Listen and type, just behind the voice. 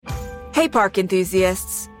Hey park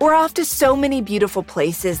enthusiasts, we're off to so many beautiful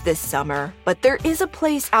places this summer, but there is a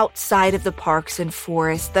place outside of the parks and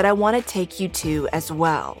forests that I want to take you to as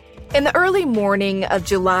well. In the early morning of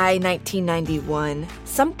July 1991,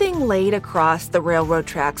 something laid across the railroad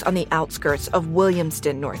tracks on the outskirts of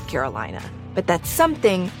Williamston, North Carolina. But that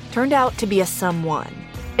something turned out to be a someone.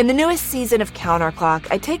 In the newest season of Counterclock,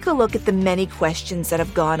 I take a look at the many questions that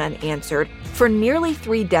have gone unanswered for nearly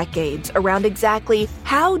 3 decades around exactly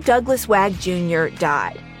how Douglas Wag Jr.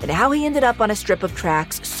 died and how he ended up on a strip of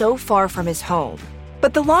tracks so far from his home.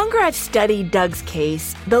 But the longer I've studied Doug's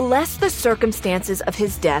case, the less the circumstances of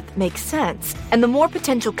his death make sense, and the more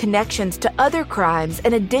potential connections to other crimes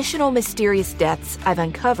and additional mysterious deaths I've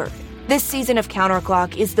uncovered. This season of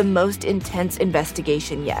Counterclock is the most intense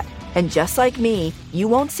investigation yet. And just like me, you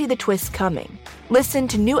won't see the twists coming. Listen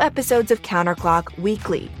to new episodes of Counterclock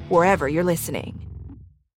weekly, wherever you're listening.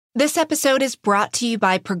 This episode is brought to you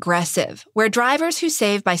by Progressive, where drivers who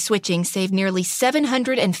save by switching save nearly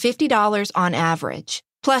 $750 on average.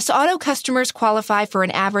 Plus, auto customers qualify for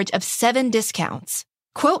an average of 7 discounts.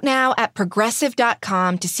 Quote now at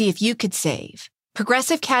Progressive.com to see if you could save.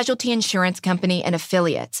 Progressive Casualty Insurance Company and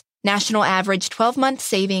Affiliates. National average 12-month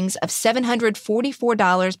savings of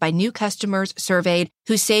 $744 by new customers surveyed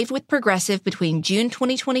who saved with Progressive between June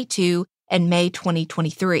 2022 and May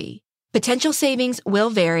 2023. Potential savings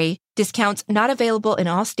will vary. Discounts not available in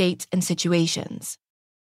all states and situations.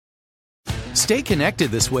 Stay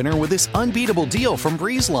connected this winter with this unbeatable deal from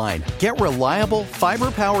BreezeLine. Get reliable,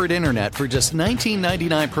 fiber-powered internet for just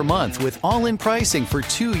 $19.99 per month with all-in pricing for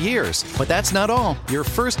 2 years. But that's not all. Your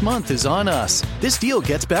first month is on us. This deal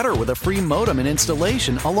gets better with a free modem and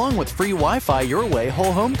installation, along with free Wi-Fi your way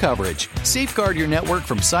whole home coverage. Safeguard your network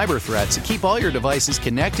from cyber threats and keep all your devices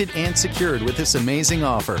connected and secured with this amazing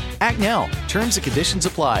offer. Act now. Terms and conditions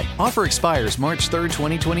apply. Offer expires March 3rd,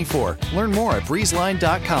 2024. Learn more at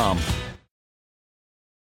breezeline.com.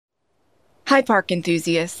 Hi, park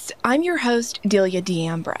enthusiasts. I'm your host, Delia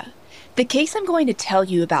D'Ambra. The case I'm going to tell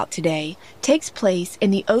you about today takes place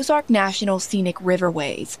in the Ozark National Scenic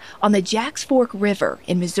Riverways on the Jacks Fork River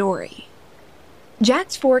in Missouri.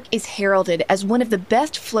 Jacks Fork is heralded as one of the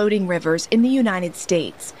best floating rivers in the United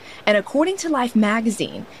States, and according to Life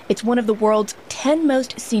magazine, it's one of the world's 10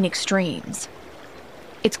 most scenic streams.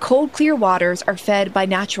 Its cold, clear waters are fed by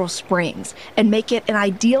natural springs and make it an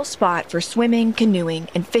ideal spot for swimming, canoeing,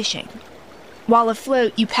 and fishing. While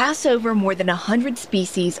afloat, you pass over more than 100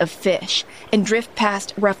 species of fish and drift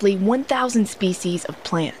past roughly 1,000 species of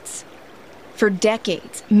plants. For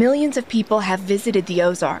decades, millions of people have visited the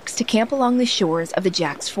Ozarks to camp along the shores of the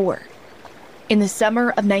Jacks Fork. In the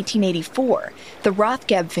summer of 1984, the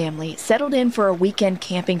Rothgeb family settled in for a weekend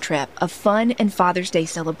camping trip of fun and Father's Day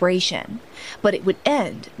celebration, but it would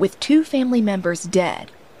end with 2 family members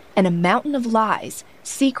dead and a mountain of lies,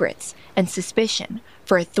 secrets, and suspicion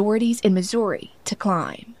for authorities in Missouri to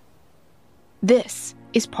climb. This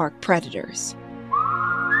is Park Predators.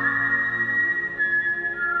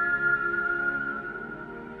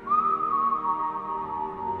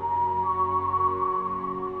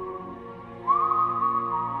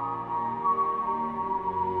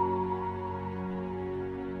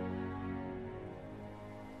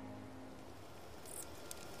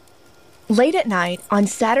 Late at night, on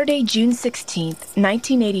Saturday, June 16,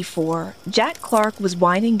 1984, Jack Clark was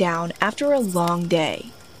winding down after a long day.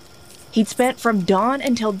 He'd spent from dawn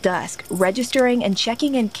until dusk registering and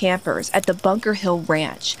checking in campers at the Bunker Hill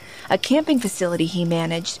Ranch, a camping facility he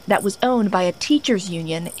managed that was owned by a teachers'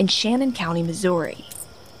 union in Shannon County, Missouri.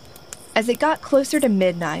 As it got closer to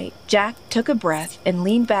midnight, Jack took a breath and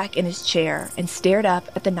leaned back in his chair and stared up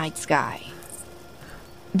at the night sky.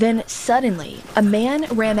 Then, suddenly, a man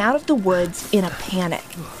ran out of the woods in a panic.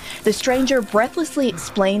 The stranger breathlessly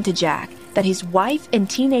explained to Jack that his wife and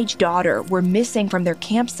teenage daughter were missing from their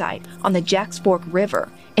campsite on the Jacks Fork River,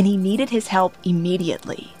 and he needed his help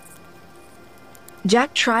immediately.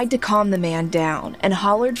 Jack tried to calm the man down and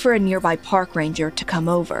hollered for a nearby park ranger to come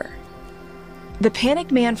over. The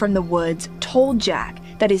panicked man from the woods told Jack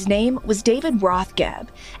that his name was David Rothgeb,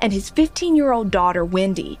 and his 15-year-old daughter,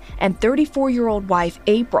 Wendy, and 34-year-old wife,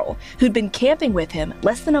 April, who'd been camping with him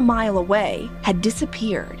less than a mile away, had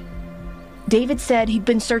disappeared. David said he'd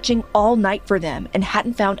been searching all night for them and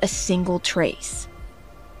hadn't found a single trace.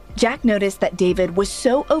 Jack noticed that David was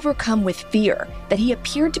so overcome with fear that he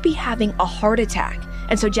appeared to be having a heart attack,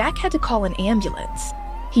 and so Jack had to call an ambulance.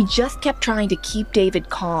 He just kept trying to keep David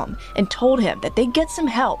calm and told him that they'd get some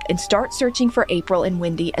help and start searching for April and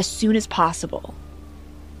Wendy as soon as possible.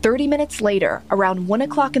 30 minutes later, around 1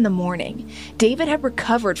 o'clock in the morning, David had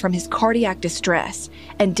recovered from his cardiac distress,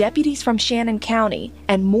 and deputies from Shannon County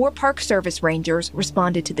and more Park Service rangers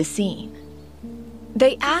responded to the scene.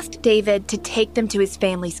 They asked David to take them to his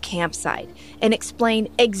family's campsite and explain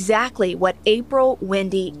exactly what April,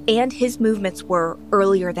 Wendy, and his movements were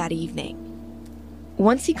earlier that evening.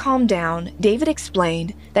 Once he calmed down, David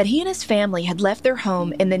explained that he and his family had left their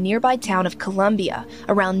home in the nearby town of Columbia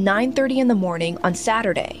around 9:30 in the morning on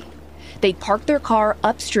Saturday. They'd parked their car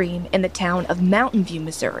upstream in the town of Mountain View,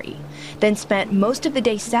 Missouri, then spent most of the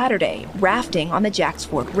day Saturday rafting on the Jacks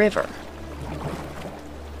Fork River.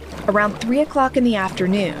 Around 3 o'clock in the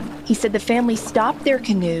afternoon, he said the family stopped their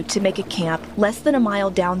canoe to make a camp less than a mile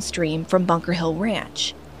downstream from Bunker Hill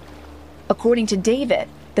Ranch. According to David,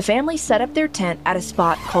 the family set up their tent at a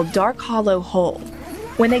spot called Dark Hollow Hole.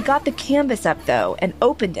 When they got the canvas up, though, and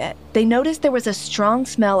opened it, they noticed there was a strong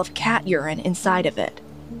smell of cat urine inside of it.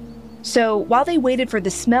 So while they waited for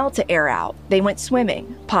the smell to air out, they went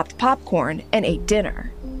swimming, popped popcorn, and ate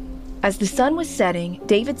dinner. As the sun was setting,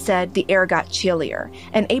 David said the air got chillier,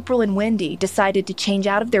 and April and Wendy decided to change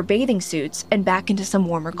out of their bathing suits and back into some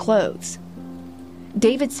warmer clothes.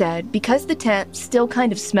 David said because the tent still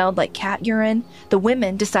kind of smelled like cat urine, the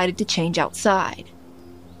women decided to change outside.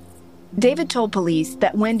 David told police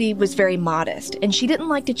that Wendy was very modest and she didn't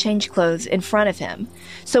like to change clothes in front of him,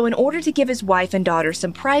 so in order to give his wife and daughter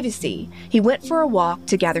some privacy, he went for a walk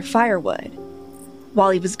to gather firewood.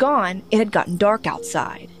 While he was gone, it had gotten dark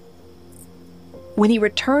outside. When he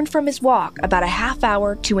returned from his walk about a half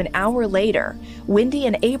hour to an hour later, Wendy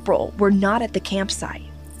and April were not at the campsite.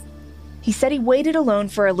 He said he waited alone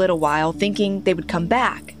for a little while, thinking they would come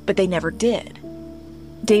back, but they never did.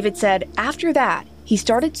 David said after that, he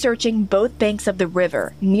started searching both banks of the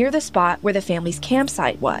river near the spot where the family's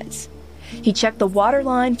campsite was. He checked the water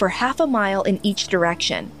line for half a mile in each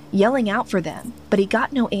direction, yelling out for them, but he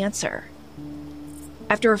got no answer.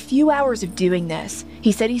 After a few hours of doing this,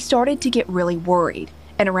 he said he started to get really worried,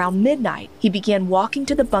 and around midnight, he began walking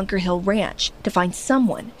to the Bunker Hill Ranch to find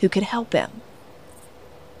someone who could help him.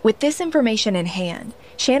 With this information in hand,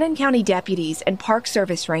 Shannon County deputies and Park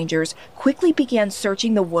Service rangers quickly began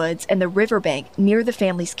searching the woods and the riverbank near the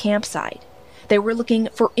family's campsite. They were looking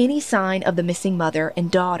for any sign of the missing mother and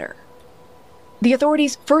daughter. The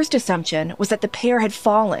authorities' first assumption was that the pair had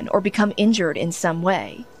fallen or become injured in some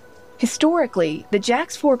way. Historically, the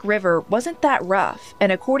Jacks Fork River wasn't that rough,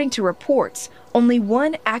 and according to reports, only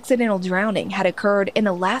one accidental drowning had occurred in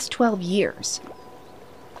the last 12 years.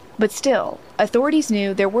 But still, authorities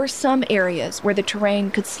knew there were some areas where the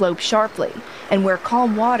terrain could slope sharply and where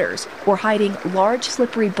calm waters were hiding large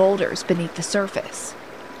slippery boulders beneath the surface.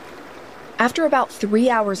 After about 3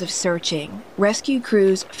 hours of searching, rescue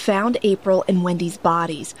crews found April and Wendy's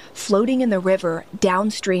bodies floating in the river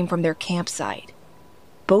downstream from their campsite.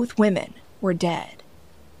 Both women were dead.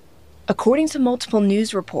 According to multiple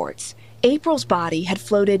news reports, April's body had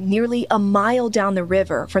floated nearly a mile down the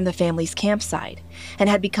river from the family's campsite and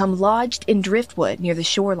had become lodged in driftwood near the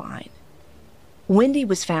shoreline. Wendy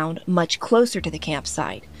was found much closer to the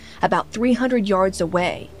campsite, about 300 yards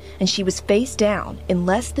away, and she was face down in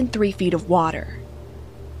less than 3 feet of water.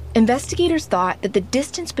 Investigators thought that the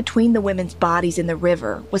distance between the women's bodies in the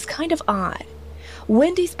river was kind of odd.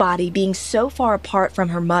 Wendy's body being so far apart from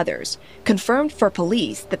her mother's confirmed for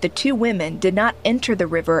police that the two women did not enter the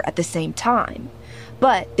river at the same time,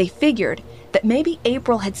 but they figured that maybe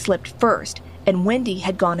April had slipped first and Wendy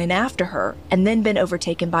had gone in after her and then been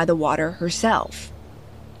overtaken by the water herself.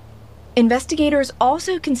 Investigators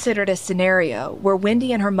also considered a scenario where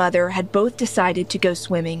Wendy and her mother had both decided to go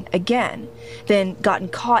swimming again, then gotten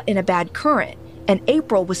caught in a bad current, and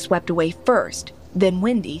April was swept away first, then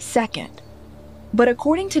Wendy second. But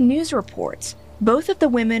according to news reports, both of the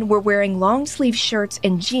women were wearing long-sleeve shirts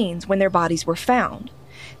and jeans when their bodies were found.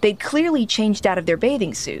 They'd clearly changed out of their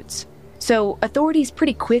bathing suits, so authorities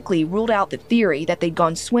pretty quickly ruled out the theory that they'd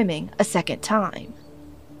gone swimming a second time.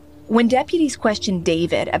 When deputies questioned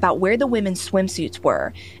David about where the women's swimsuits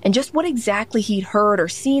were and just what exactly he'd heard or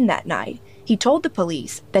seen that night, he told the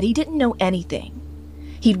police that he didn't know anything.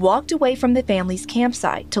 He'd walked away from the family's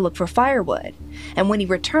campsite to look for firewood, and when he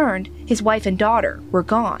returned, his wife and daughter were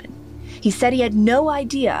gone. He said he had no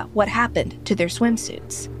idea what happened to their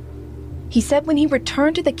swimsuits. He said when he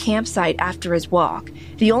returned to the campsite after his walk,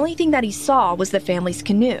 the only thing that he saw was the family's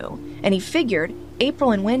canoe, and he figured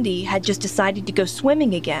April and Wendy had just decided to go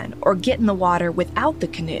swimming again or get in the water without the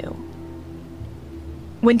canoe.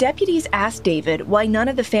 When deputies asked David why none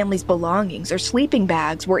of the family's belongings or sleeping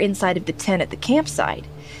bags were inside of the tent at the campsite,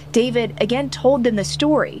 David again told them the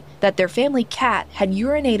story that their family cat had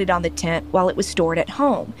urinated on the tent while it was stored at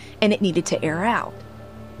home and it needed to air out.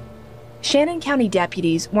 Shannon County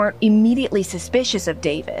deputies weren't immediately suspicious of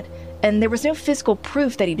David, and there was no physical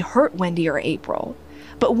proof that he'd hurt Wendy or April.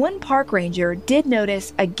 But one park ranger did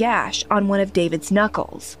notice a gash on one of David's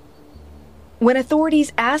knuckles. When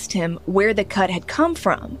authorities asked him where the cut had come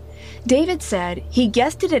from, David said he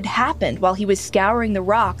guessed it had happened while he was scouring the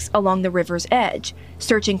rocks along the river's edge,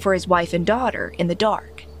 searching for his wife and daughter in the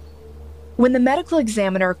dark. When the medical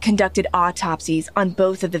examiner conducted autopsies on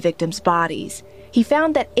both of the victims' bodies, he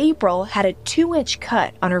found that April had a 2-inch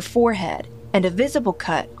cut on her forehead and a visible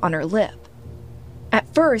cut on her lip.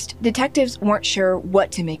 At first, detectives weren't sure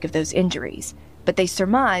what to make of those injuries, but they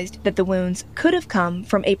surmised that the wounds could have come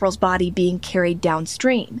from April's body being carried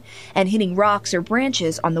downstream and hitting rocks or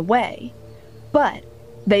branches on the way. But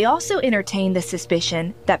they also entertained the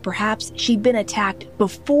suspicion that perhaps she'd been attacked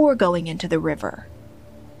before going into the river.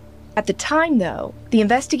 At the time, though, the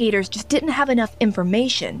investigators just didn't have enough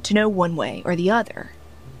information to know one way or the other.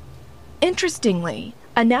 Interestingly,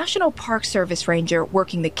 a National Park Service ranger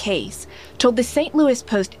working the case told the St. Louis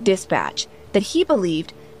Post-Dispatch that he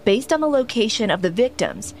believed, based on the location of the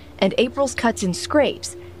victims and April's cuts and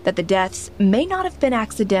scrapes, that the deaths may not have been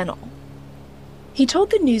accidental. He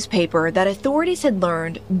told the newspaper that authorities had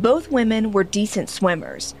learned both women were decent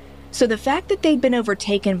swimmers, so the fact that they'd been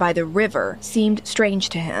overtaken by the river seemed strange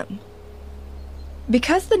to him.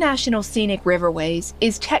 Because the National Scenic Riverways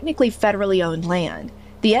is technically federally owned land,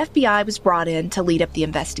 the FBI was brought in to lead up the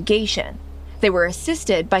investigation. They were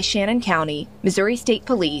assisted by Shannon County, Missouri State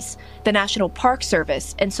Police, the National Park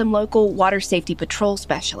Service, and some local water safety patrol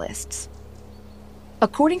specialists.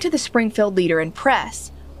 According to the Springfield Leader and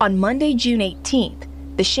Press, on Monday, June 18th,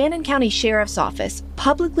 the Shannon County Sheriff's Office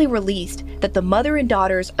publicly released that the mother and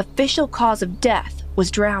daughter's official cause of death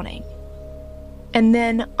was drowning. And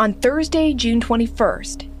then, on Thursday, June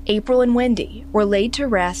 21st, April and Wendy were laid to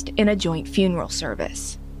rest in a joint funeral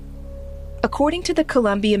service. According to the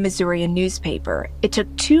Columbia Missourian newspaper, it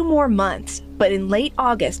took 2 more months, but in late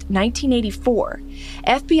August 1984,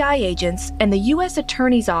 FBI agents and the U.S.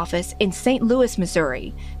 Attorney's Office in St. Louis,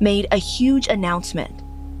 Missouri, made a huge announcement.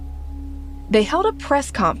 They held a press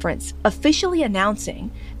conference officially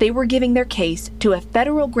announcing they were giving their case to a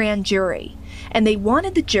federal grand jury, and they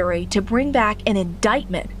wanted the jury to bring back an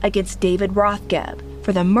indictment against David Rothgeb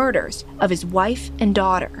for the murders of his wife and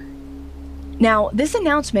daughter. Now, this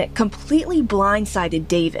announcement completely blindsided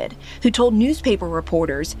David, who told newspaper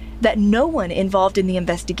reporters that no one involved in the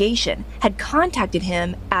investigation had contacted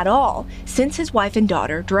him at all since his wife and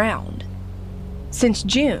daughter drowned. Since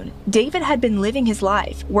June, David had been living his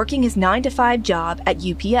life, working his 9-to-5 job at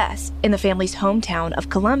UPS in the family's hometown of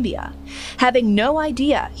Columbia, having no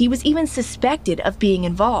idea he was even suspected of being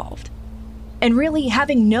involved. And really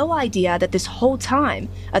having no idea that this whole time,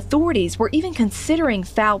 authorities were even considering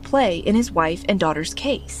foul play in his wife and daughter's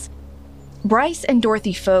case. Bryce and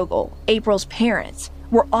Dorothy Fogel, April's parents,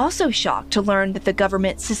 were also shocked to learn that the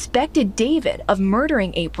government suspected David of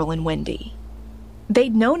murdering April and Wendy.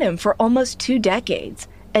 They'd known him for almost 2 decades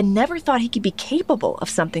and never thought he could be capable of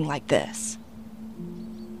something like this.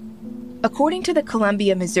 According to the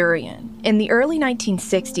Columbia Missourian, in the early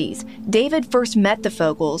 1960s, David first met the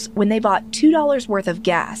Fogels when they bought $2 worth of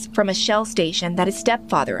gas from a Shell station that his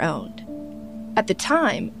stepfather owned. At the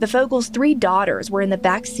time, the Fogels' 3 daughters were in the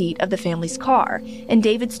back seat of the family's car, and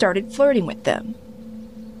David started flirting with them.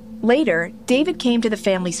 Later, David came to the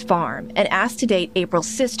family's farm and asked to date April's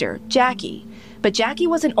sister, Jackie, but Jackie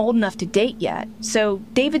wasn't old enough to date yet, so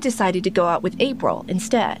David decided to go out with April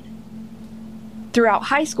instead. Throughout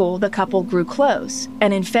high school, the couple grew close,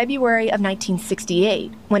 and in February of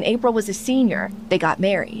 1968, when April was a senior, they got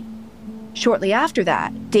married. Shortly after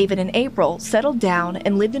that, David and April settled down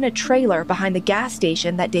and lived in a trailer behind the gas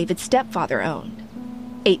station that David's stepfather owned.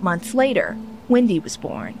 8 months later, Wendy was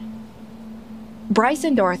born. Bryce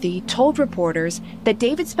and Dorothy told reporters that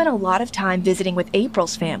David spent a lot of time visiting with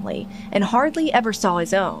April's family and hardly ever saw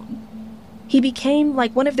his own. He became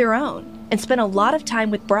like one of their own and spent a lot of time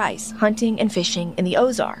with Bryce hunting and fishing in the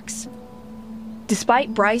Ozarks.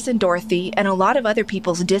 Despite Bryce and Dorothy and a lot of other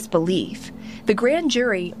people's disbelief, the grand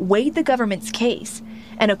jury weighed the government's case,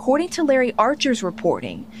 and according to Larry Archer's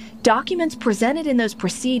reporting, documents presented in those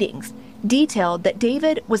proceedings detailed that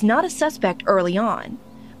David was not a suspect early on,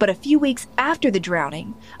 but a few weeks after the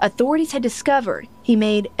drowning, authorities had discovered he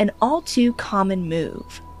made an all-too-common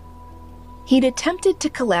move. He'd attempted to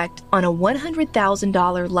collect on a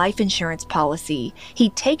 $100,000 life insurance policy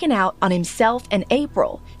he'd taken out on himself and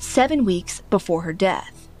April 7 weeks before her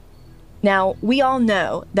death. Now, we all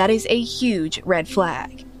know that is a huge red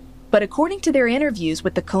flag. But according to their interviews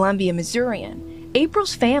with the Columbia Missourian,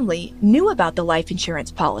 April's family knew about the life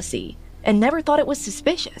insurance policy and never thought it was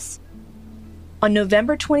suspicious. On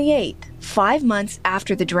November 28th, 5 months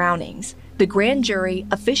after the drownings, the grand jury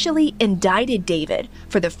officially indicted David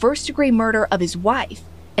for the first-degree murder of his wife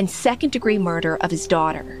and second-degree murder of his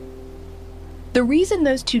daughter. The reason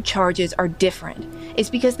those two charges are different is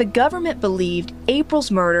because the government believed April's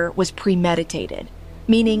murder was premeditated,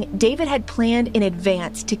 meaning David had planned in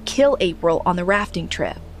advance to kill April on the rafting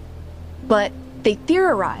trip. But they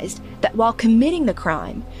theorized that while committing the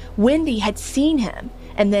crime, Wendy had seen him,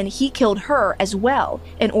 and then he killed her as well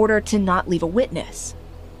in order to not leave a witness.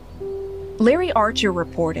 Larry Archer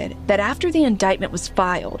reported that after the indictment was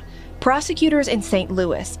filed, prosecutors in St.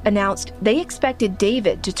 Louis announced they expected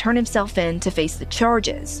David to turn himself in to face the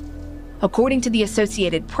charges. According to the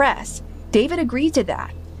Associated Press, David agreed to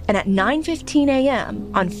that, and at 9:15 a.m.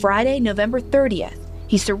 on Friday, November 30th,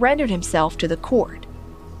 he surrendered himself to the court.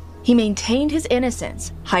 He maintained his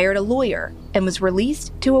innocence, hired a lawyer, and was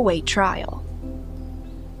released to await trial.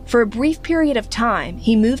 For a brief period of time,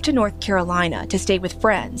 he moved to North Carolina to stay with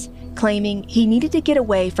friends, claiming he needed to get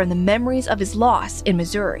away from the memories of his loss in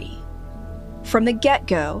Missouri. From the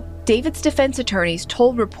get-go, David's defense attorneys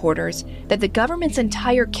told reporters that the government's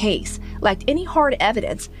entire case lacked any hard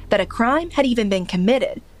evidence that a crime had even been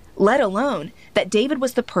committed, let alone that David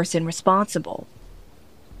was the person responsible.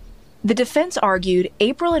 The defense argued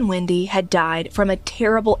April and Wendy had died from a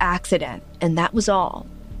terrible accident, and that was all.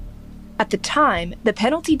 At the time, the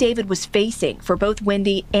penalty David was facing for both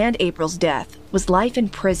Wendy and April's death was life in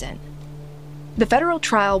prison. The federal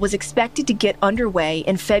trial was expected to get underway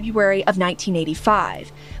in February of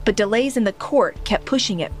 1985, but delays in the court kept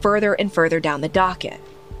pushing it further and further down the docket.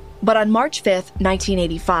 But on March 5,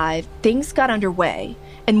 1985, things got underway,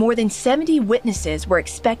 and more than 70 witnesses were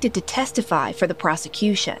expected to testify for the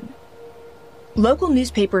prosecution. Local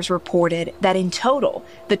newspapers reported that in total,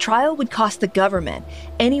 the trial would cost the government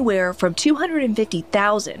anywhere from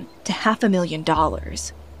 $250,000 to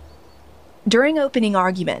 $500,000. During opening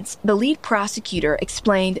arguments, the lead prosecutor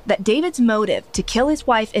explained that David's motive to kill his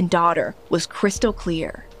wife and daughter was crystal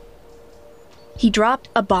clear. He dropped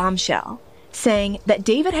a bombshell, saying that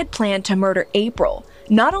David had planned to murder April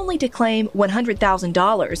not only to claim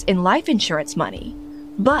 $100,000 in life insurance money,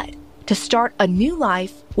 but to start a new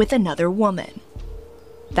life with another woman.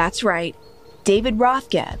 That's right, David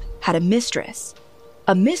Rothgeb had a mistress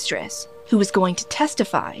who was going to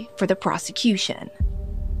testify for the prosecution.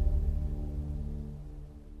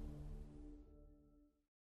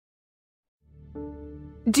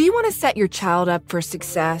 Do you want to set your child up for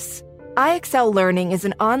success? IXL Learning is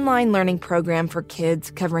an online learning program for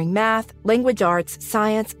kids covering math, language arts,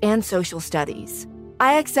 science, and social studies.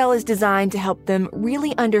 IXL is designed to help them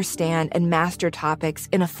really understand and master topics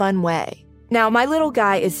in a fun way. Now, my little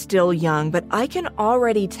guy is still young, but I can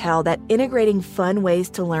already tell that integrating fun ways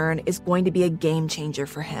to learn is going to be a game changer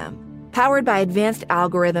for him. Powered by advanced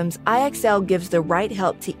algorithms, IXL gives the right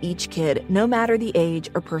help to each kid, no matter the age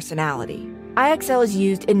or personality. IXL is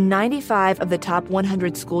used in 95 of the top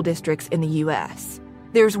 100 school districts in the U.S.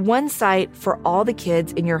 There's one site for all the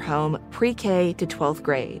kids in your home, pre-K to 12th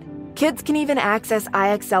grade. Kids can even access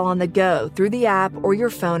IXL on the go through the app or your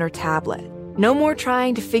phone or tablet. No more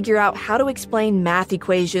trying to figure out how to explain math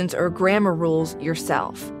equations or grammar rules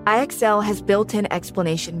yourself. IXL has built-in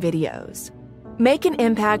explanation videos. Make an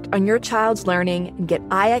impact on your child's learning and get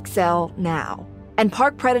IXL now. And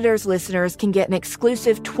Park Predators listeners can get an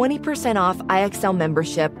exclusive 20% off IXL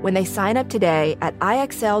membership when they sign up today at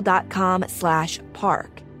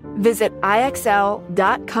IXL.com/park. Visit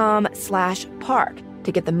IXL.com/park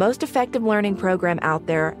to get the most effective learning program out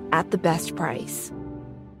there at the best price.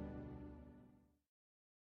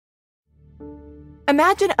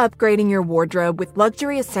 Imagine upgrading your wardrobe with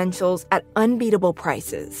luxury essentials at unbeatable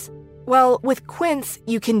prices. Well, with Quince,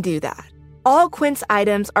 you can do that. All Quince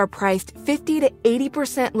items are priced 50 to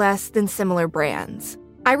 80% less than similar brands.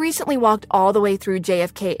 I recently walked all the way through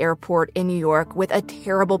JFK Airport in New York with a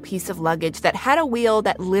terrible piece of luggage that had a wheel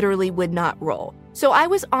that literally would not roll. So I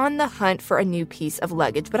was on the hunt for a new piece of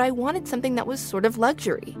luggage, but I wanted something that was sort of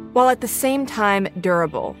luxury, while at the same time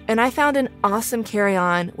durable. And I found an awesome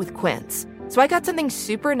carry-on with Quince. So I got something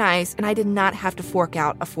super nice, and I did not have to fork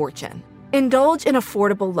out a fortune. Indulge in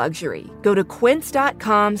affordable luxury. Go to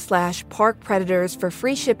quince.com/parkpredators for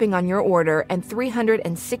free shipping on your order and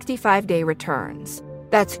 365-day returns.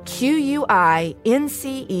 That's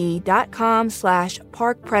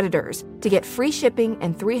QUINCE.com/parkpredators to get free shipping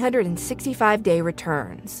and 365-day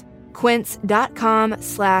returns.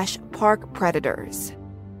 Quince.com/parkpredators.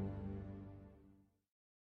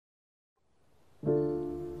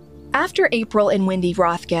 After April and Wendy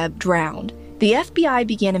Rothgeb drowned, the FBI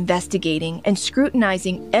began investigating and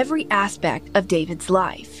scrutinizing every aspect of David's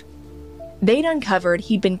life. They'd uncovered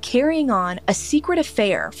he'd been carrying on a secret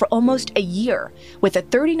affair for almost a year with a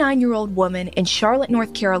 39-year-old woman in Charlotte,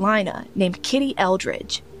 North Carolina named Kitty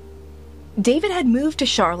Eldridge. David had moved to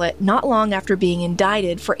Charlotte not long after being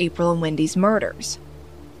indicted for April and Wendy's murders.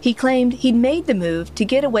 He claimed he'd made the move to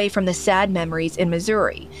get away from the sad memories in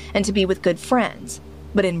Missouri and to be with good friends,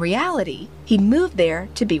 but in reality, he'd moved there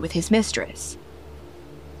to be with his mistress.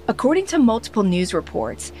 According to multiple news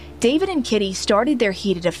reports, David and Kitty started their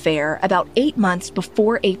heated affair about 8 months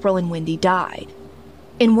before April and Wendy died.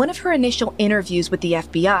 In one of her initial interviews with the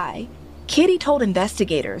FBI, Kitty told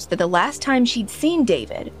investigators that the last time she'd seen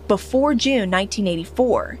David, before June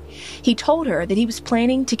 1984, he told her that he was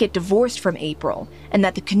planning to get divorced from April and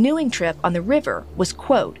that the canoeing trip on the river was,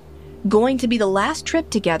 quote, going to be the last trip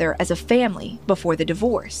together as a family before the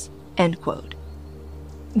divorce, end quote.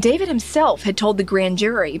 David himself had told the grand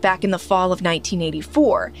jury back in the fall of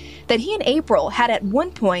 1984 that he and April had at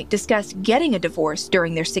one point discussed getting a divorce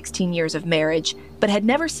during their 16 years of marriage, but had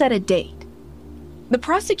never set a date. The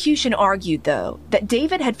prosecution argued, though, that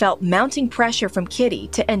David had felt mounting pressure from Kitty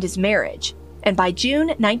to end his marriage, and by June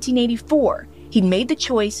 1984, he'd made the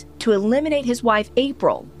choice to eliminate his wife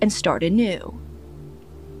April and start anew.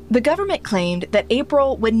 The government claimed that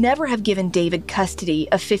April would never have given David custody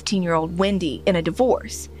of 15-year-old Wendy in a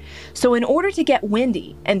divorce. So in order to get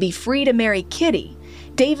Wendy and be free to marry Kitty,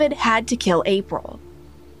 David had to kill April.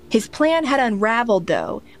 His plan had unraveled,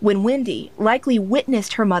 though, when Wendy likely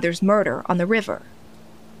witnessed her mother's murder on the river.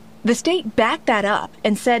 The state backed that up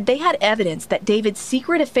and said they had evidence that David's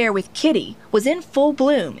secret affair with Kitty was in full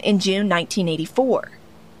bloom in June 1984.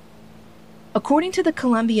 According to the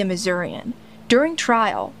Columbia Missourian, during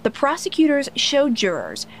trial, the prosecutors showed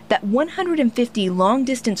jurors that 150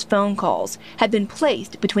 long-distance phone calls had been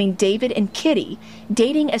placed between David and Kitty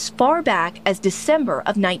dating as far back as December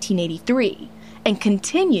of 1983 and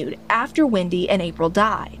continued after Wendy and April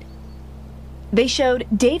died. They showed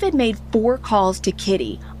David made 4 calls to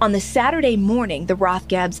Kitty on the Saturday morning the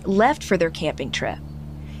Rothgebs left for their camping trip.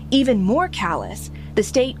 Even more callous, the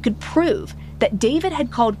state could prove that David had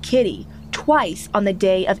called Kitty twice on the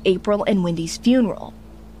day of April and Wendy's funeral.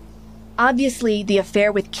 Obviously, the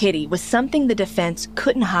affair with Kitty was something the defense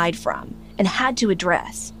couldn't hide from and had to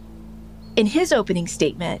address. In his opening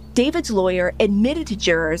statement, David's lawyer admitted to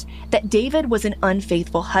jurors that David was an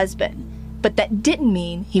unfaithful husband, but that didn't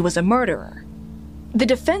mean he was a murderer. The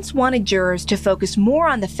defense wanted jurors to focus more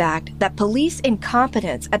on the fact that police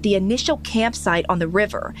incompetence at the initial campsite on the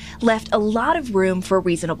river left a lot of room for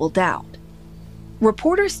reasonable doubt.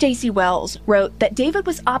 Reporter Stacey Wells wrote that David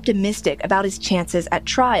was optimistic about his chances at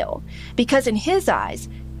trial because in his eyes,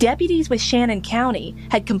 deputies with Shannon County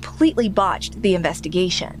had completely botched the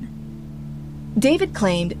investigation. David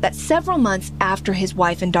claimed that several months after his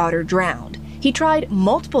wife and daughter drowned, he tried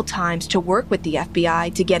multiple times to work with the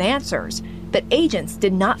FBI to get answers, but agents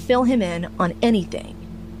did not fill him in on anything.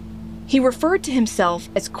 He referred to himself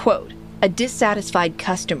as, quote, a dissatisfied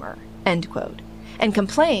customer, end quote, and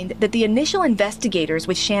complained that the initial investigators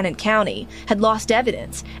with Shannon County had lost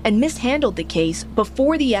evidence and mishandled the case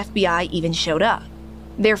before the FBI even showed up.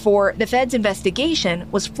 Therefore, the Fed's investigation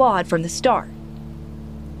was flawed from the start.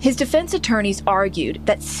 His defense attorneys argued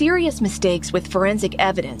that serious mistakes with forensic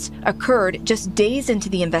evidence occurred just days into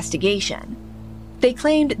the investigation. They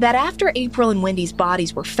claimed that after April and Wendy's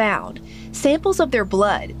bodies were found, samples of their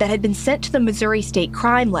blood that had been sent to the Missouri State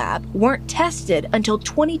Crime Lab weren't tested until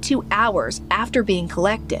 22 hours after being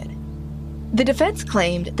collected. The defense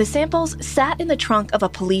claimed the samples sat in the trunk of a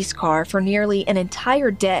police car for nearly an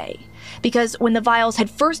entire day because when the vials had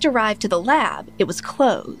first arrived to the lab, it was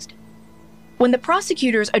closed. When the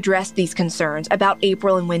prosecutors addressed these concerns about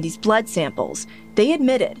April and Wendy's blood samples, they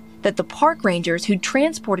admitted that the park rangers who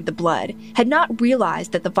transported the blood had not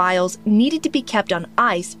realized that the vials needed to be kept on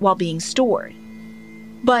ice while being stored.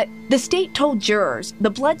 But the state told jurors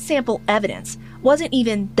the blood sample evidence wasn't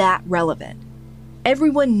even that relevant.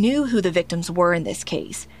 Everyone knew who the victims were in this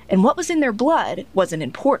case, and what was in their blood wasn't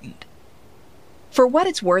important. For what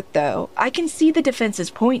it's worth, though, I can see the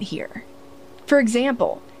defense's point here. For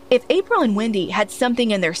example, if April and Wendy had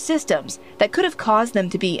something in their systems that could have caused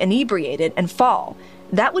them to be inebriated and fall,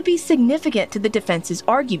 that would be significant to the defense's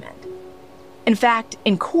argument. In fact,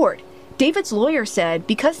 in court, David's lawyer said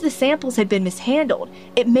because the samples had been mishandled,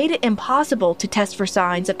 it made it impossible to test for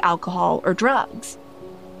signs of alcohol or drugs.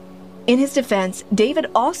 In his defense, David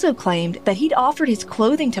also claimed that he'd offered his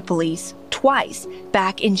clothing to police twice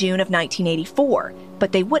back in June of 1984,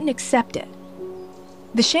 but they wouldn't accept it.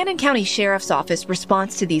 The Shannon County Sheriff's Office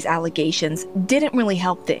response to these allegations didn't really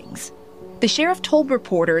help things. The sheriff told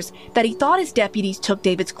reporters that he thought his deputies took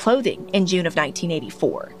David's clothing in June of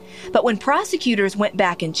 1984, but when prosecutors went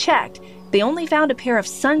back and checked, they only found a pair of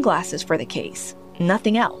sunglasses for the case,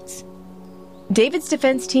 nothing else. David's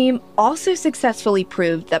defense team also successfully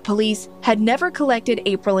proved that police had never collected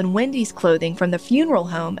April and Wendy's clothing from the funeral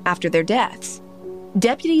home after their deaths.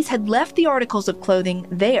 Deputies had left the articles of clothing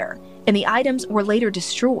there, and the items were later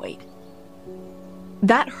destroyed.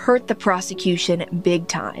 That hurt the prosecution big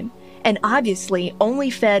time, and obviously only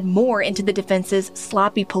fed more into the defense's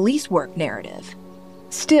sloppy police work narrative.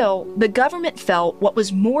 Still, the government felt what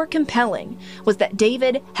was more compelling was that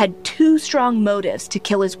David had two strong motives to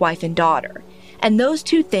kill his wife and daughter, and those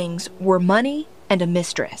two things were money and a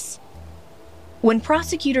mistress. When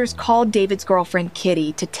prosecutors called David's girlfriend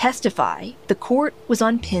Kitty to testify, the court was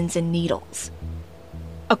on pins and needles.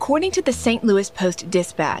 According to the St. Louis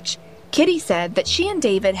Post-Dispatch, Kitty said that she and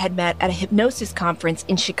David had met at a hypnosis conference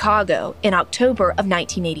in Chicago in October of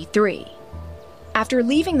 1983. After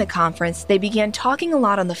leaving the conference, they began talking a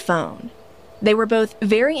lot on the phone. They were both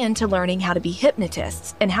very into learning how to be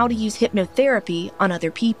hypnotists and how to use hypnotherapy on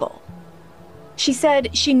other people. She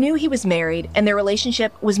said she knew he was married and their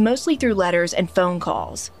relationship was mostly through letters and phone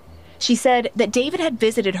calls. She said that David had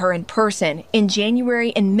visited her in person in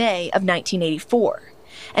January and May of 1984.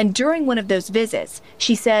 And during one of those visits,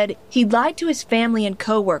 she said he lied to his family and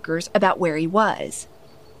coworkers about where he was.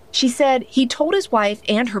 She said he told his wife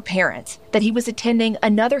and her parents that he was attending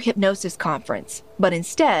another hypnosis conference, but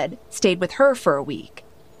instead stayed with her for a week.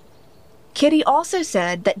 Kitty also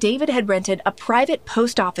said that David had rented a private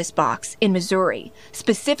post office box in Missouri,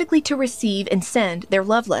 specifically to receive and send their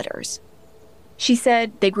love letters. She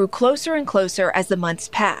said they grew closer and closer as the months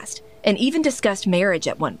passed, and even discussed marriage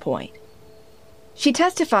at one point. She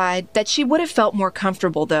testified that she would have felt more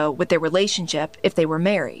comfortable, though, with their relationship if they were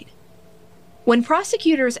married. When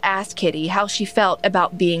prosecutors asked Kitty how she felt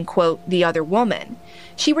about being, quote, the other woman,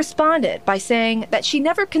 she responded by saying that she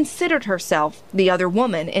never considered herself the other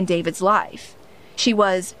woman in David's life. She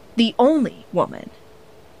was the only woman.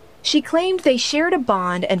 She claimed they shared a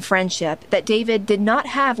bond and friendship that David did not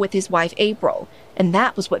have with his wife April, and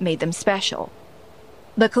that was what made them special.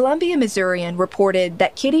 The Columbia Missourian reported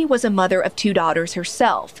that Kitty was a mother of two daughters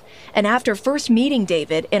herself, and after first meeting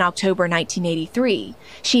David in October 1983,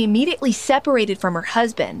 she immediately separated from her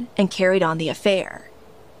husband and carried on the affair.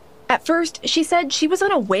 At first, she said she was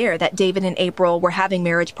unaware that David and April were having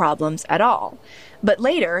marriage problems at all, but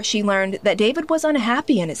later she learned that David was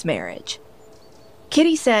unhappy in his marriage.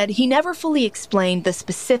 Kitty said he never fully explained the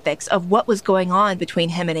specifics of what was going on between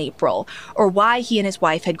him and April, or why he and his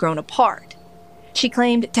wife had grown apart. She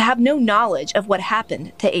claimed to have no knowledge of what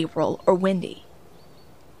happened to April or Wendy.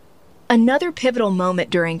 Another pivotal moment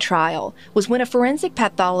during trial was when a forensic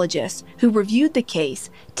pathologist who reviewed the case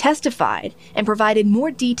testified and provided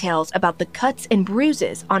more details about the cuts and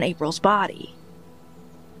bruises on April's body.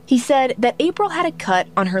 He said that April had a cut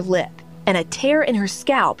on her lip and a tear in her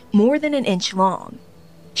scalp more than an inch long.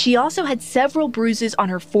 She also had several bruises on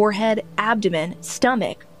her forehead, abdomen,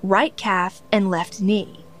 stomach, right calf, and left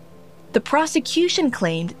knee. The prosecution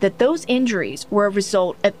claimed that those injuries were a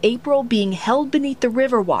result of April being held beneath the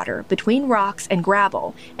river water between rocks and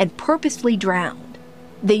gravel and purposefully drowned.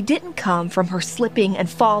 They didn't come from her slipping and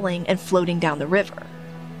falling and floating down the river.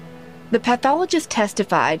 The pathologist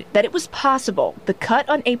testified that it was possible the cut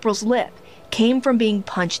on April's lip came from being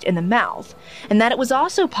punched in the mouth, and that it was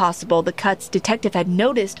also possible the cuts detective had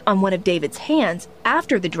noticed on one of David's hands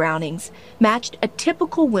after the drownings matched a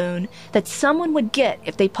typical wound that someone would get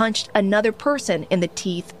if they punched another person in the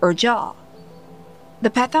teeth or jaw. The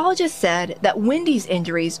pathologist said that Wendy's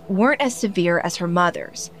injuries weren't as severe as her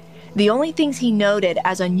mother's. The only things he noted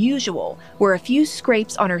as unusual were a few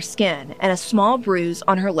scrapes on her skin and a small bruise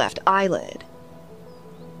on her left eyelid.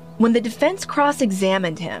 When the defense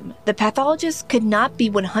cross-examined him, the pathologist could not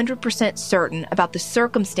be 100% certain about the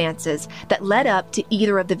circumstances that led up to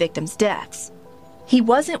either of the victims' deaths. He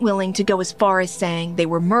wasn't willing to go as far as saying they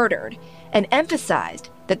were murdered, and emphasized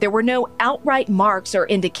that there were no outright marks or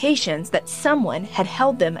indications that someone had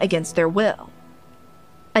held them against their will.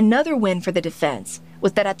 Another win for the defense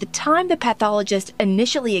was that at the time the pathologist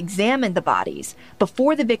initially examined the bodies,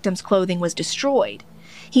 before the victims' clothing was destroyed,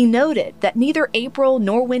 he noted that neither April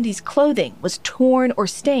nor Wendy's clothing was torn or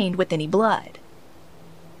stained with any blood.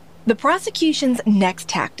 The prosecution's next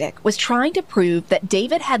tactic was trying to prove that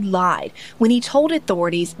David had lied when he told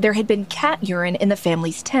authorities there had been cat urine in the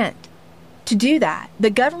family's tent. To do that, the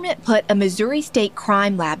government put a Missouri State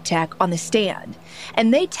crime lab tech on the stand,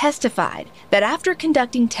 and they testified that after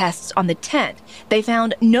conducting tests on the tent, they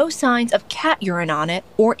found no signs of cat urine on it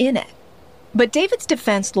or in it. But David's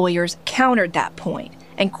defense lawyers countered that point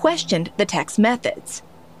and questioned the tech's methods.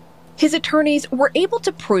 His attorneys were able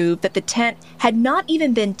to prove that the tent had not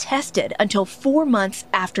even been tested until 4 months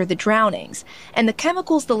after the drownings, and the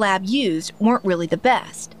chemicals the lab used weren't really the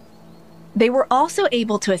best. They were also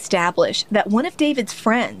able to establish that one of David's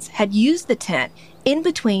friends had used the tent in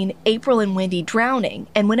between April and Wendy drowning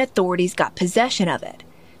and when authorities got possession of it,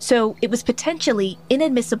 so it was potentially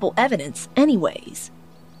inadmissible evidence anyways.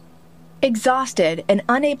 Exhausted and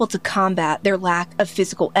unable to combat their lack of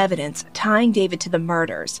physical evidence tying David to the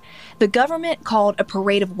murders, the government called a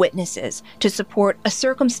parade of witnesses to support a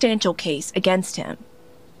circumstantial case against him.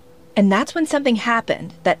 And that's when something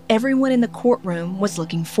happened that everyone in the courtroom was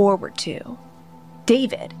looking forward to.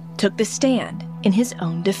 David took the stand in his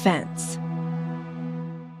own defense.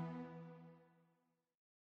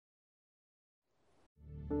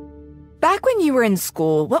 Back when you were in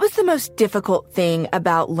school, what was the most difficult thing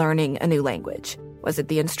about learning a new language? Was it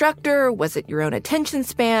the instructor? Was it your own attention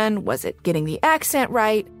span? Was it getting the accent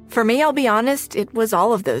right? For me, I'll be honest, it was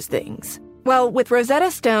all of those things. Well, with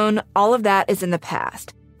Rosetta Stone, all of that is in the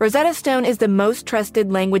past. Rosetta Stone is the most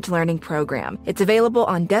trusted language learning program. It's available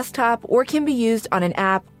on desktop or can be used on an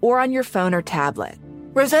app or on your phone or tablet.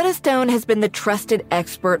 Rosetta Stone has been the trusted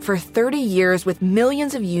expert for 30 years with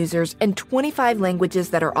millions of users and 25 languages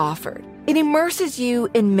that are offered. It immerses you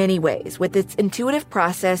in many ways. With its intuitive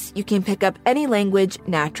process, you can pick up any language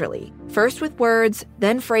naturally. First with words,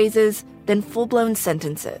 then phrases, then full-blown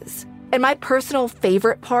sentences. And my personal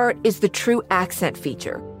favorite part is the true accent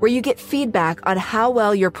feature, where you get feedback on how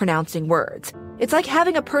well you're pronouncing words. It's like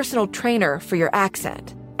having a personal trainer for your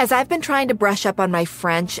accent. As I've been trying to brush up on my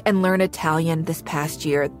French and learn Italian this past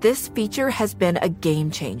year, this feature has been a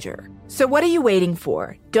game changer. So what are you waiting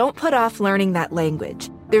for? Don't put off learning that language.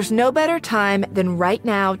 There's no better time than right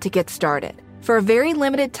now to get started. For a very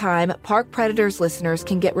limited time, Park Predators listeners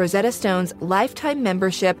can get Rosetta Stone's lifetime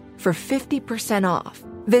membership for 50% off.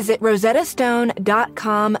 Visit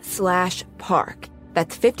rosettastone.com/park.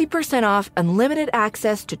 That's 50% off unlimited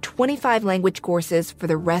access to 25 language courses for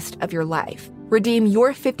the rest of your life. Redeem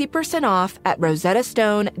your 50% off at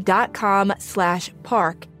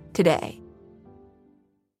rosettastone.com/park today.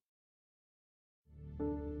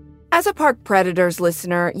 As a Park Predators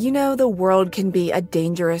listener, you know the world can be a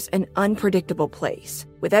dangerous and unpredictable place.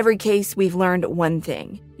 With every case, we've learned one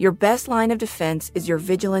thing. Your best line of defense is your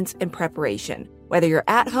vigilance and preparation, whether you're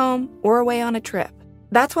at home or away on a trip.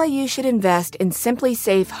 That's why you should invest in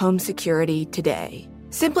SimpliSafe Home Security today.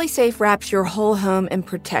 SimpliSafe wraps your whole home in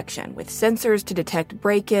protection with sensors to detect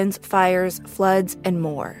break-ins, fires, floods, and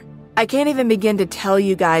more. I can't even begin to tell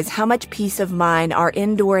you guys how much peace of mind our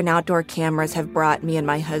indoor and outdoor cameras have brought me and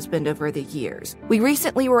my husband over the years. We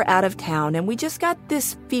recently were out of town and we just got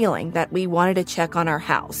this feeling that we wanted to check on our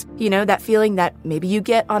house. You know, that feeling that maybe you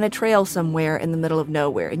get on a trail somewhere in the middle of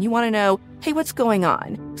nowhere and you want to know, hey, what's going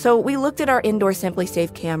on? So we looked at our indoor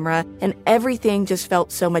SimpliSafe camera and everything just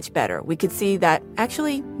felt so much better. We could see that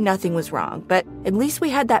actually nothing was wrong, but at least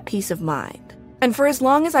we had that peace of mind. And for as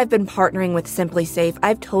long as I've been partnering with SimpliSafe,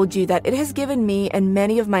 I've told you that it has given me and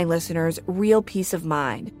many of my listeners real peace of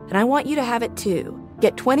mind. And I want you to have it too.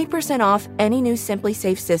 Get 20% off any new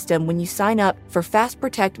SimpliSafe system when you sign up for Fast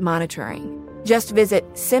Protect monitoring. Just visit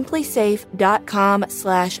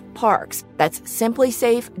simplisafe.com/parks. That's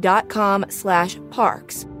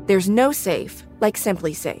simplisafe.com/parks. There's no safe like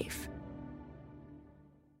SimpliSafe.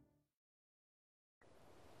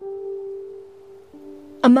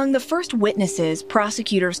 Among the first witnesses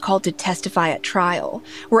prosecutors called to testify at trial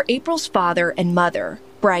were April's father and mother,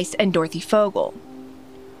 Bryce and Dorothy Fogel.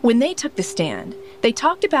 When they took the stand, they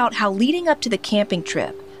talked about how leading up to the camping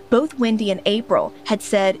trip, both Wendy and April had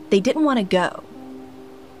said they didn't want to go.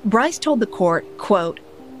 Bryce told the court, quote,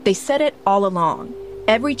 "They said it all along.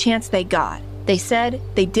 Every chance they got, they said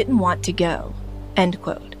they didn't want to go," end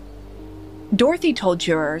quote. Dorothy told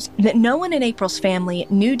jurors that no one in April's family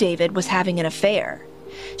knew David was having an affair.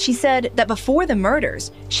 She said that before the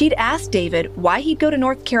murders, she'd asked David why he'd go to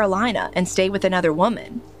North Carolina and stay with another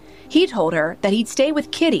woman. He told her that he'd stay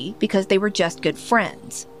with Kitty because they were just good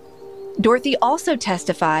friends. Dorothy also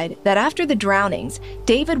testified that after the drownings,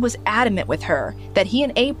 David was adamant with her that he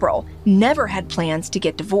and April never had plans to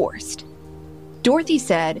get divorced. Dorothy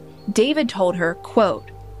said David told her,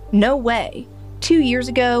 quote, "No way. 2 years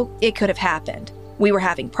ago, it could have happened. We were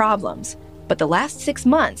having problems, but the last 6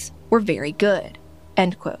 months were very good."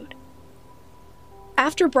 End quote.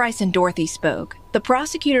 After Bryce and Dorothy spoke, the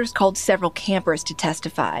prosecutors called several campers to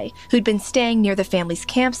testify who'd been staying near the family's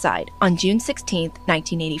campsite on June 16,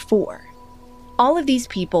 1984. All of these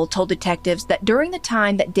people told detectives that during the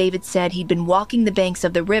time that David said he'd been walking the banks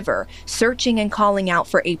of the river, searching and calling out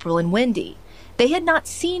for April and Wendy, they had not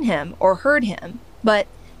seen him or heard him, but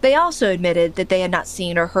they also admitted that they had not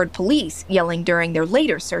seen or heard police yelling during their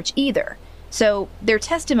later search either, so their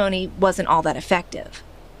testimony wasn't all that effective.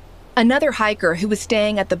 Another hiker who was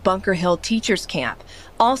staying at the Bunker Hill Teachers Camp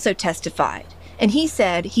also testified, and he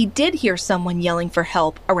said he did hear someone yelling for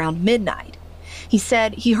help around midnight. He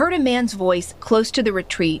said he heard a man's voice close to the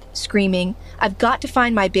retreat screaming, "I've got to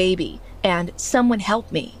find my baby," and "Someone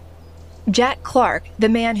help me." Jack Clark, the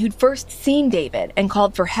man who'd first seen David and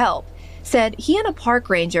called for help, said he and a park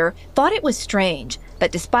ranger thought it was strange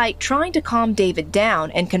that despite trying to calm David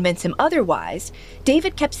down and convince him otherwise,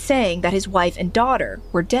 David kept saying that his wife and daughter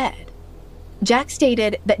were dead. Jack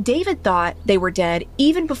stated that David thought they were dead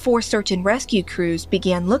even before search and rescue crews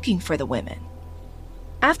began looking for the women.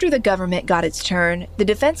 After the government got its turn, the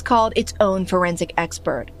defense called its own forensic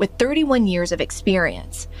expert with 31 years of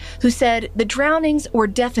experience, who said the drownings were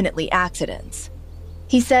definitely accidents.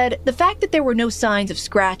 He said the fact that there were no signs of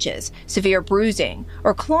scratches, severe bruising,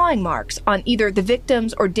 or clawing marks on either the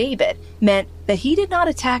victims or David meant that he did not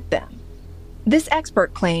attack them. This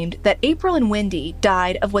expert claimed that April and Wendy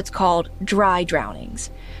died of what's called dry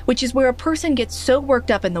drownings, which is where a person gets so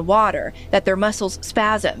worked up in the water that their muscles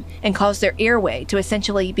spasm and cause their airway to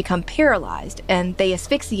essentially become paralyzed and they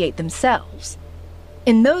asphyxiate themselves.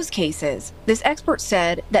 In those cases, this expert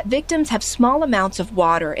said that victims have small amounts of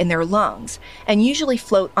water in their lungs and usually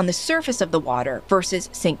float on the surface of the water versus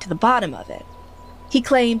sink to the bottom of it. He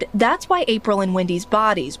claimed that's why April and Wendy's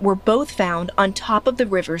bodies were both found on top of the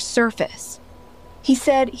river's surface. He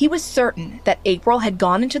said he was certain that April had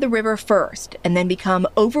gone into the river first and then become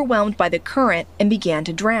overwhelmed by the current and began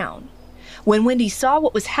to drown. When Wendy saw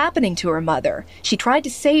what was happening to her mother, she tried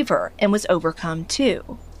to save her and was overcome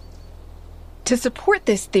too. To support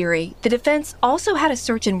this theory, the defense also had a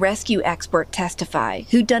search and rescue expert testify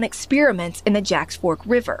who'd done experiments in the Jacks Fork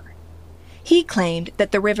River. He claimed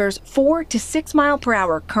that the river's 4 to 6 mile per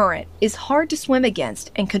hour current is hard to swim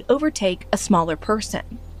against and could overtake a smaller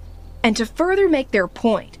person. And to further make their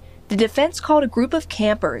point, the defense called a group of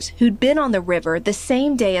campers who'd been on the river the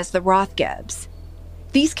same day as the Rothgebs.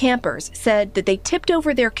 These campers said that they tipped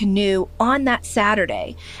over their canoe on that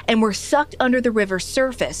Saturday and were sucked under the river's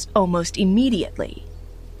surface almost immediately.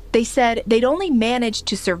 They said they'd only managed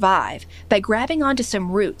to survive by grabbing onto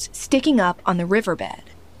some roots sticking up on the riverbed.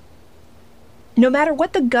 No matter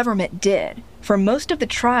what the government did, for most of the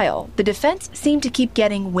trial, the defense seemed to keep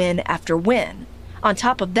getting win after win. On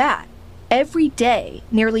top of that, every day,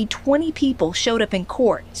 nearly 20 people showed up in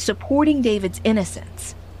court supporting David's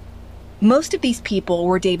innocence. Most of these people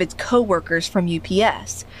were David's co-workers from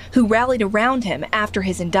UPS, who rallied around him after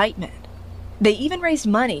his indictment. They even raised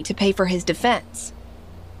money to pay for his defense.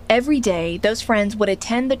 Every day, those friends would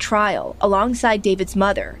attend the trial alongside David's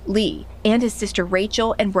mother, Lee, and his sister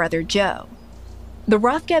Rachel and brother Joe. The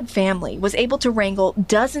Rothgeb family was able to wrangle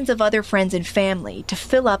dozens of other friends and family to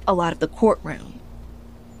fill up a lot of the courtroom.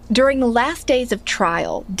 During the last days of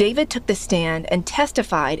trial, David took the stand and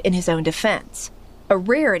testified in his own defense, a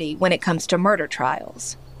rarity when it comes to murder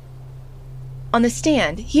trials. On the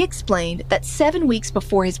stand, he explained that 7 weeks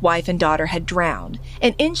before his wife and daughter had drowned,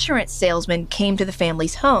 an insurance salesman came to the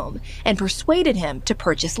family's home and persuaded him to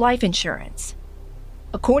purchase life insurance.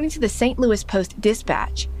 According to the St. Louis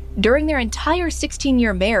Post-Dispatch, during their entire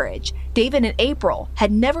 16-year marriage, David and April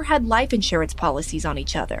had never had life insurance policies on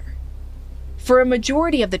each other. For a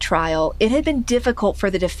majority of the trial, it had been difficult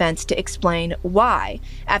for the defense to explain why,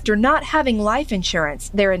 after not having life insurance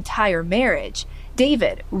their entire marriage,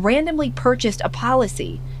 David randomly purchased a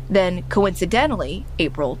policy, then, coincidentally,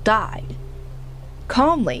 April died.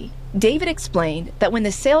 Calmly, David explained that when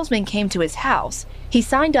the salesman came to his house, he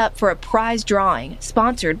signed up for a prize drawing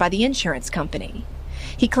sponsored by the insurance company.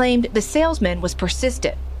 He claimed the salesman was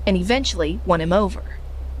persistent and eventually won him over.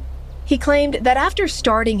 He claimed that after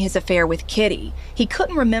starting his affair with Kitty, he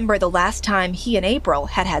couldn't remember the last time he and April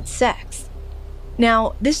had had sex.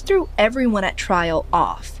 Now, this threw everyone at trial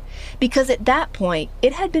off, because at that point,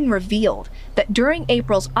 it had been revealed that during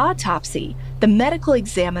April's autopsy, the medical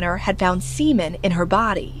examiner had found semen in her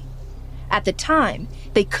body. At the time,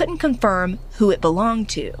 they couldn't confirm who it belonged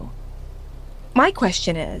to. My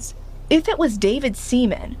question is, if it was David's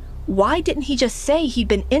semen, why didn't he just say he'd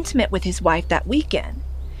been intimate with his wife that weekend?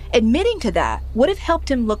 Admitting to that would have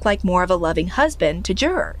helped him look like more of a loving husband to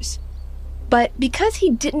jurors. But because he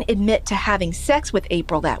didn't admit to having sex with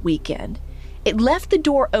April that weekend, it left the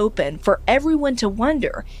door open for everyone to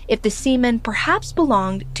wonder if the semen perhaps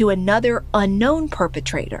belonged to another unknown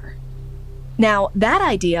perpetrator. Now, that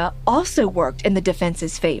idea also worked in the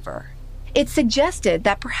defense's favor. It suggested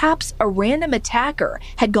that perhaps a random attacker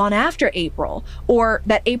had gone after April, or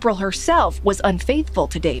that April herself was unfaithful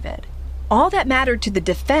to David. All that mattered to the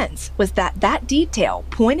defense was that that detail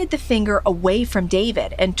pointed the finger away from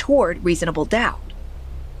David and toward reasonable doubt.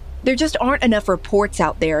 There just aren't enough reports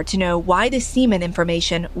out there to know why the semen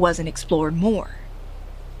information wasn't explored more.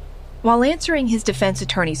 While answering his defense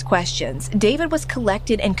attorney's questions, David was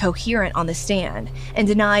collected and coherent on the stand and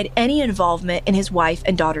denied any involvement in his wife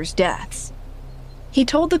and daughter's deaths. He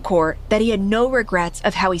told the court that he had no regrets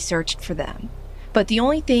of how he searched for them, but the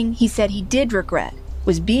only thing he said he did regret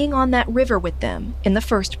was being on that river with them in the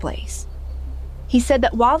first place. He said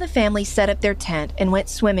that while the family set up their tent and went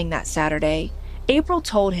swimming that Saturday, April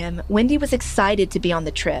told him Wendy was excited to be on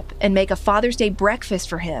the trip and make a Father's Day breakfast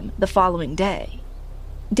for him the following day.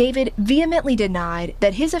 David vehemently denied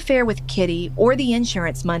that his affair with Kitty or the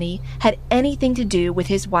insurance money had anything to do with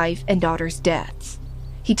his wife and daughter's deaths.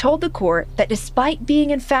 He told the court that despite being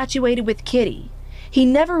infatuated with Kitty, he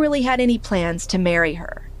never really had any plans to marry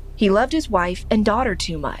her. He loved his wife and daughter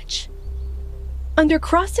too much. Under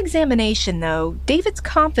cross-examination, though, David's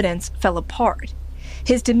confidence fell apart.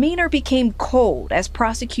 His demeanor became cold as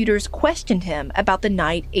prosecutors questioned him about the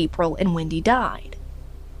night April and Wendy died.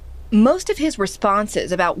 Most of his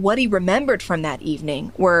responses about what he remembered from that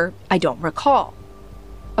evening were, "I don't recall."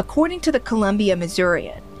 According to the Columbia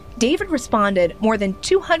Missourian, David responded more than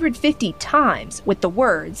 250 times with the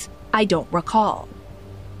words, "I don't recall."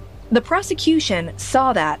 The prosecution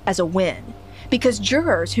saw that as a win, because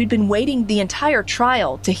jurors who'd been waiting the entire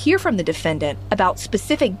trial to hear from the defendant about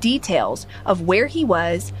specific details of where he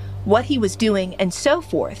was, what he was doing, and so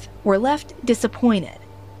forth were left disappointed.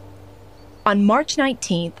 On March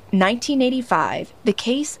 19, 1985, the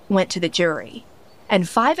case went to the jury, and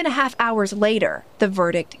 5.5 hours later, the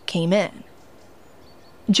verdict came in.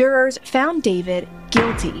 Jurors found David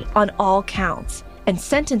guilty on all counts and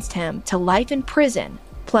sentenced him to life in prison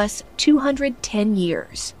plus 210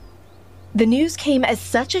 years. The news came as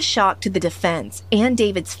such a shock to the defense and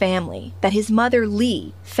David's family that his mother,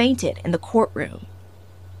 Lee, fainted in the courtroom.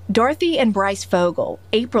 Dorothy and Bryce Fogel,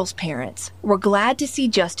 April's parents, were glad to see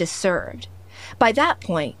justice served. By that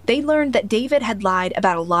point, they learned that David had lied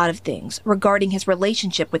about a lot of things regarding his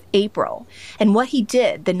relationship with April and what he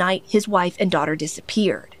did the night his wife and daughter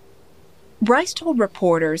disappeared. Bryce told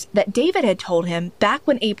reporters that David had told him back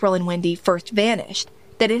when April and Wendy first vanished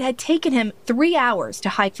that it had taken him 3 hours to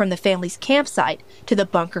hike from the family's campsite to the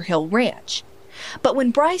Bunker Hill Ranch. But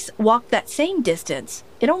when Bryce walked that same distance,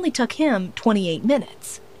 it only took him 28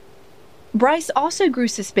 minutes. Bryce also grew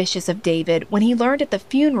suspicious of David when he learned at the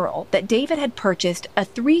funeral that David had purchased a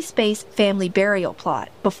 3-space family burial plot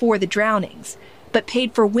before the drownings, but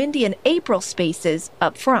paid for Wendy and April's spaces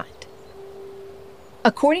up front.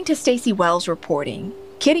 According to Stacey Wells' reporting,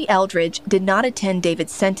 Kitty Eldridge did not attend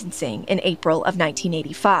David's sentencing in April of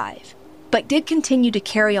 1985, but did continue to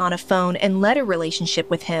carry on a phone and letter relationship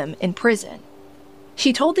with him in prison.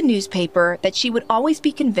 She told the newspaper that she would always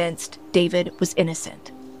be convinced David was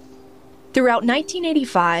innocent. Throughout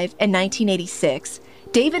 1985 and 1986,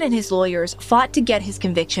 David and his lawyers fought to get his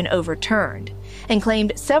conviction overturned and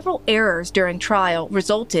claimed several errors during trial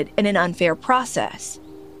resulted in an unfair process.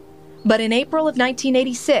 But in April of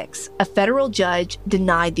 1986, a federal judge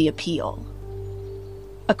denied the appeal.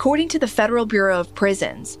 According to the Federal Bureau of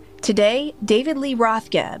Prisons, today David Lee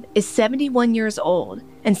Rothgeb is 71 years old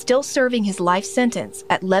and still serving his life sentence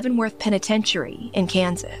at Leavenworth Penitentiary in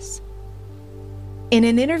Kansas. In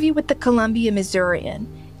an interview with the Columbia Missourian,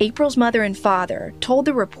 April's mother and father told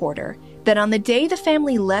the reporter that on the day the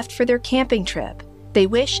family left for their camping trip, they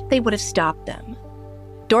wish they would have stopped them.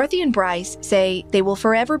 Dorothy and Bryce say they will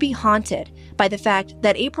forever be haunted by the fact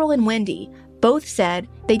that April and Wendy both said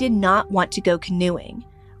they did not want to go canoeing,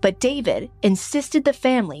 but David insisted the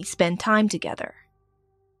family spend time together.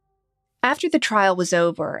 After the trial was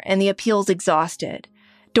over and the appeals exhausted,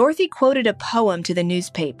 Dorothy quoted a poem to the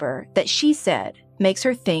newspaper that she said makes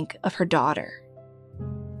her think of her daughter.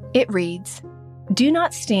 It reads, "Do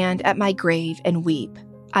not stand at my grave and weep.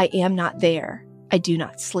 I am not there. I do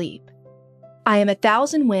not sleep. I am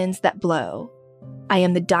 1,000 winds that blow. I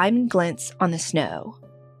am the diamond glints on the snow.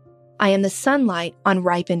 I am the sunlight on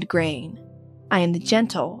ripened grain. I am the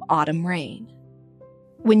gentle autumn rain.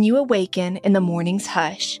 When you awaken in the morning's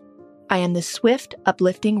hush, I am the swift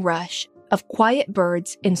uplifting rush of quiet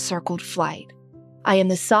birds in circled flight. I am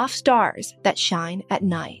the soft stars that shine at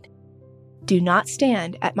night. Do not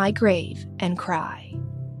stand at my grave and cry.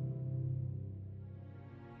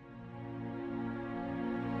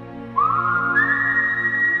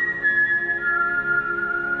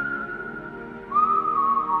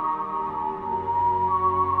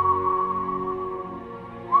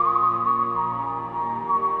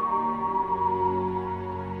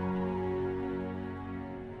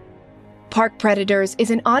 Park Predators is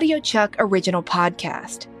an AudioChuck original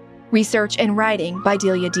podcast. Research and writing by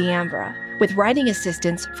Delia D'Ambra, with writing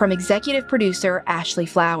assistance from executive producer Ashley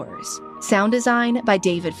Flowers. Sound design by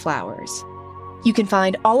David Flowers. You can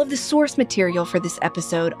find all of the source material for this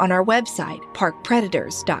episode on our website,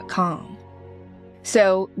 parkpredators.com.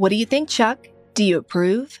 So, what do you think, Chuck? Do you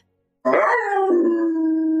approve?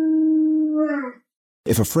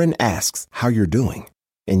 If a friend asks how you're doing,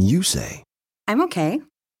 and you say, I'm okay.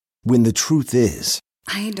 When the truth is,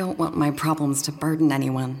 I don't want my problems to burden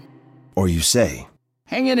anyone. Or you say,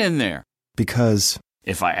 hang it in there. Because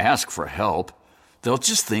if I ask for help, they'll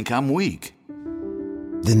just think I'm weak.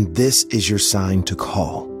 Then this is your sign to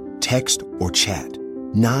call, text, or chat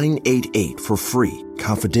 988 for free,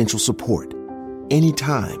 confidential support.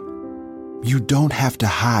 Anytime. You don't have to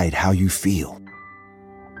hide how you feel.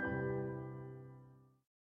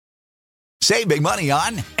 Save big money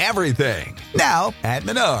on everything. Now at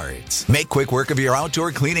Menards. Make quick work of your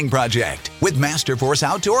outdoor cleaning project with Masterforce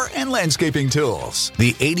outdoor and landscaping tools.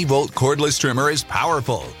 The 80-volt cordless trimmer is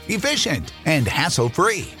powerful, efficient, and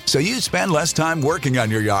hassle-free. So you spend less time working on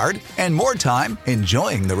your yard and more time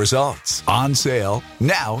enjoying the results. On sale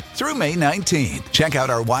now through May 19th. Check out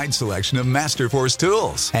our wide selection of Masterforce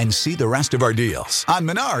tools and see the rest of our deals on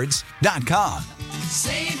Menards.com.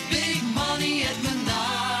 Save big